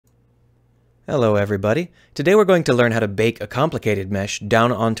Hello everybody. Today we're going to learn how to bake a complicated mesh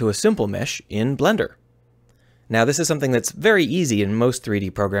down onto a simple mesh in Blender. Now this is something that's very easy in most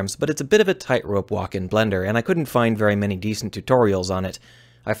 3D programs, but it's a bit of a tightrope walk in Blender, and I couldn't find very many decent tutorials on it.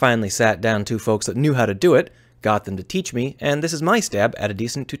 I finally sat down two folks that knew how to do it, got them to teach me, and this is my stab at a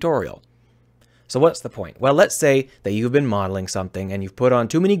decent tutorial. So what's the point? Well, let's say that you've been modeling something and you've put on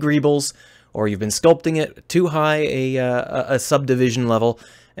too many greebles, or you've been sculpting it too high a subdivision level,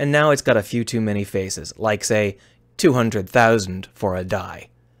 and now it's got a few too many faces, like say 200,000 for a die.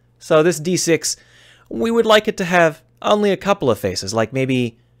 So this D6, we would like it to have only a couple of faces, like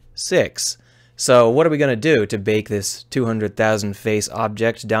maybe 6. So what are we going to do to bake this 200,000 face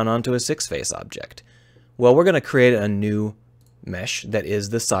object down onto a 6 face object? Well, we're going to create a new mesh that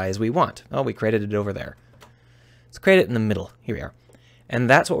is the size we want. Oh, we created it over there. Let's create it in the middle. Here we are. And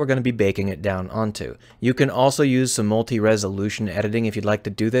that's what we're going to be baking it down onto. You can also use some multi-resolution editing if you'd like to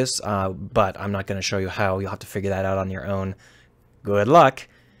do this, but I'm not going to show you how. You'll have to figure that out on your own. Good luck.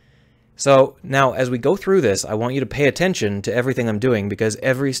 So now as we go through this, I want you to pay attention to everything I'm doing, because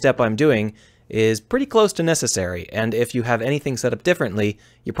every step I'm doing is pretty close to necessary, and if you have anything set up differently,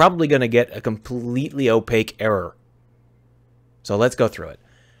 you're probably going to get a completely opaque error. So let's go through it.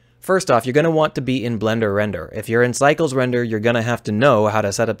 First off, you're going to want to be in Blender Render. If you're in Cycles Render, you're going to have to know how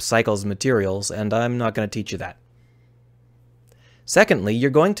to set up Cycles materials, and I'm not going to teach you that. Secondly,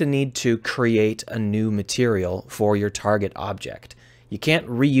 you're going to need to create a new material for your target object. You can't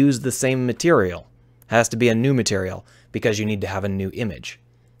reuse the same material. It has to be a new material, because you need to have a new image.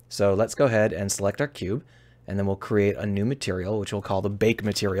 So let's go ahead and select our cube, and then we'll create a new material, which we'll call the bake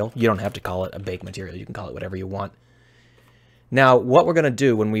material. You don't have to call it a bake material. You can call it whatever you want. Now, what we're going to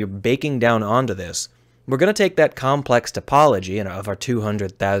do when we're baking down onto this, we're going to take that complex topology of our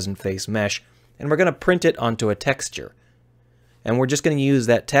 200,000 face mesh, and we're going to print it onto a texture. And we're just going to use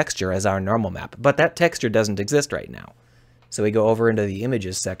that texture as our normal map. But that texture doesn't exist right now. So we go over into the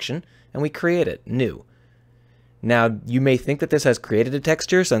images section, and we create it, new. Now, you may think that this has created a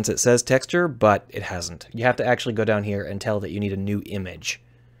texture since it says texture, but it hasn't. You have to actually go down here and tell that you need a new image,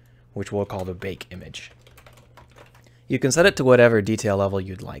 which we'll call the bake image. You can set it to whatever detail level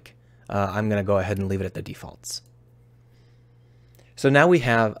you'd like. I'm going to go ahead and leave it at the defaults. So now we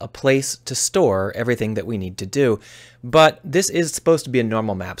have a place to store everything that we need to do, but this is supposed to be a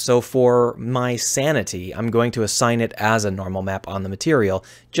normal map. So for my sanity, I'm going to assign it as a normal map on the material,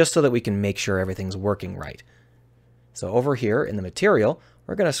 just so that we can make sure everything's working right. So over here in the material,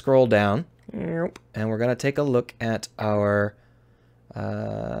 we're going to scroll down, and we're going to take a look at our,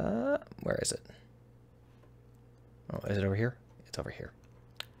 where is it? Oh, is it over here? It's over here.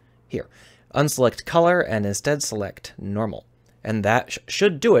 Here. Unselect color and instead select normal. And that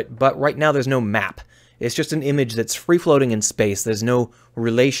should do it, but right now there's no map. It's just an image that's free-floating in space. There's no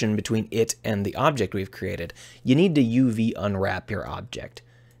relation between it and the object we've created. You need to UV unwrap your object.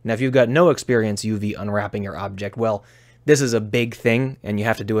 Now, if you've got no experience UV unwrapping your object, well, this is a big thing, and you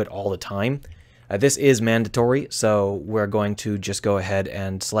have to do it all the time. This is mandatory, so we're going to just go ahead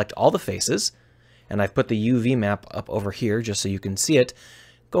and select all the faces. And I've put the UV map up over here just so you can see it.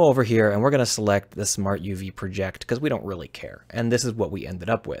 Go over here and we're going to select the Smart UV Project because we don't really care. And this is what we ended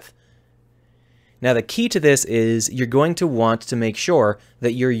up with. Now the key to this is you're going to want to make sure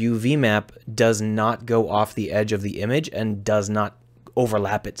that your UV map does not go off the edge of the image and does not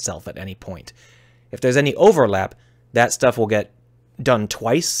overlap itself at any point. If there's any overlap, that stuff will get done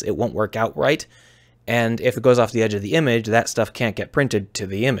twice. It won't work out right. And if it goes off the edge of the image, that stuff can't get printed to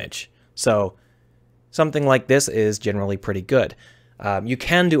the image. So something like this is generally pretty good. You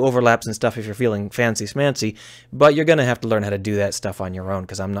can do overlaps and stuff if you're feeling fancy-smancy, but you're going to have to learn how to do that stuff on your own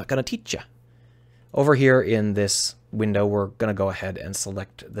because I'm not going to teach you. Over here in this window, we're going to go ahead and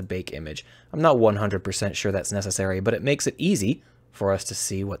select the bake image. I'm not 100% sure that's necessary, but it makes it easy for us to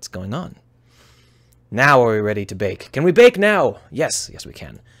see what's going on. Now are we ready to bake? Can we bake now? Yes, yes we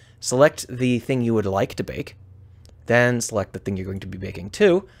can. Select the thing you would like to bake, then select the thing you're going to be baking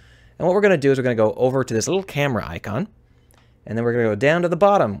to. And what we're going to do is we're going to go over to this little camera icon, and then we're going to go down to the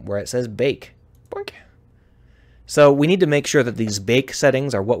bottom where it says bake. Boink. So we need to make sure that these bake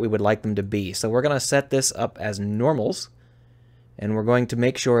settings are what we would like them to be. So we're going to set this up as normals, and we're going to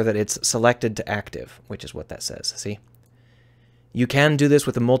make sure that it's selected to active, which is what that says. See? You can do this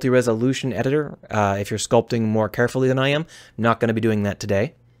with a multi-resolution editor if you're sculpting more carefully than I am. I'm not going to be doing that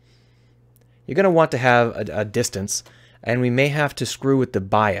today. You're going to want to have a distance. And we may have to screw with the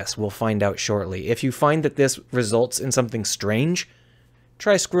bias. We'll find out shortly. If you find that this results in something strange,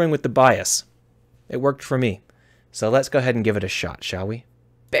 try screwing with the bias. It worked for me. So let's go ahead and give it a shot, shall we?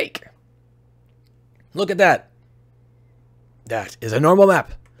 Bake! Look at that! That is a normal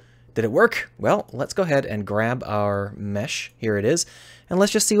map. Did it work? Well, let's go ahead and grab our mesh. Here it is. And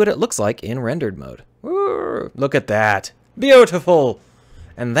let's just see what it looks like in rendered mode. Ooh, look at that. Beautiful!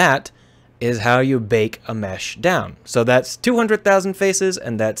 And that is how you bake a mesh down. So that's 200,000 faces,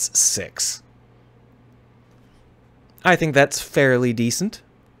 and that's 6. I think that's fairly decent.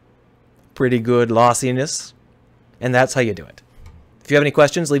 Pretty good lossiness. And that's how you do it. If you have any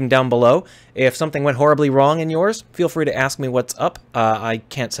questions, leave them down below. If something went horribly wrong in yours, feel free to ask me what's up. I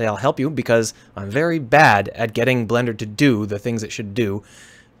can't say I'll help you because I'm very bad at getting Blender to do the things it should do,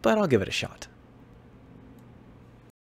 but I'll give it a shot.